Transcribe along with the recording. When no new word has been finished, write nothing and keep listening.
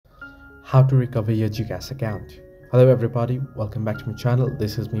How to recover your GCash account. Hello everybody, welcome back to my channel.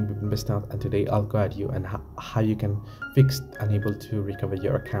 This is me, Mismatched, and today I'll guide you on how you can fix unable to recover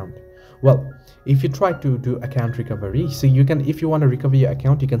your account. Well, if you try to do account recovery, so you can, if you want to recover your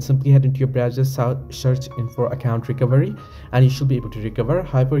account, you can simply head into your browser, search in for account recovery, and you should be able to recover.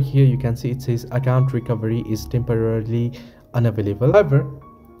 However, here you can see it says account recovery is temporarily unavailable. However,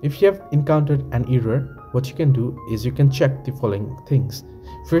 if you have encountered an error, what you can do is you can check the following things.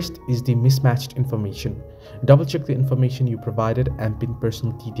 First is the mismatched information. Double check the information you provided and pin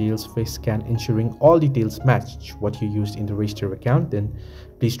personal details, face scan, ensuring all details match what you used in the registered account. Then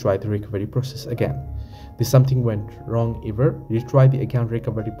please try the recovery process again. If something went wrong ever, retry the account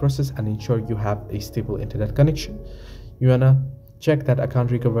recovery process and ensure you have a stable internet connection. You wanna check that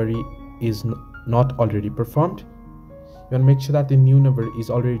account recovery is not already performed. You want to make sure that the new number is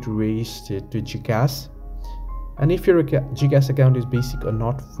already registered to GCash. And if your GCash account is basic or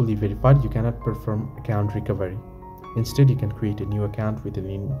not fully verified, you cannot perform account recovery. Instead, you can create a new account with a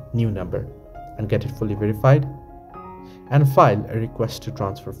new number and get it fully verified and file a request to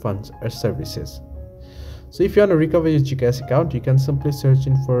transfer funds or services. So if you want to recover your GCash account, you can simply search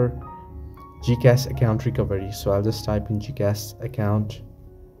in for GCash Account Recovery. So I'll just type in GCash Account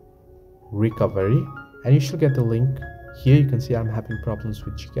Recovery and you should get the link. Here you can see I'm having problems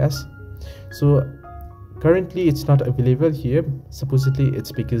with GCash. So currently it's not available here. Supposedly it's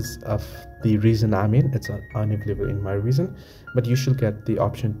because of the reason I'm in. It's unavailable in my reason, but you should get the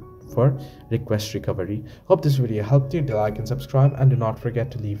option for request recovery. Hope this video helped you. Like and subscribe, and do not forget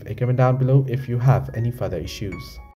to leave a comment down below if you have any further issues.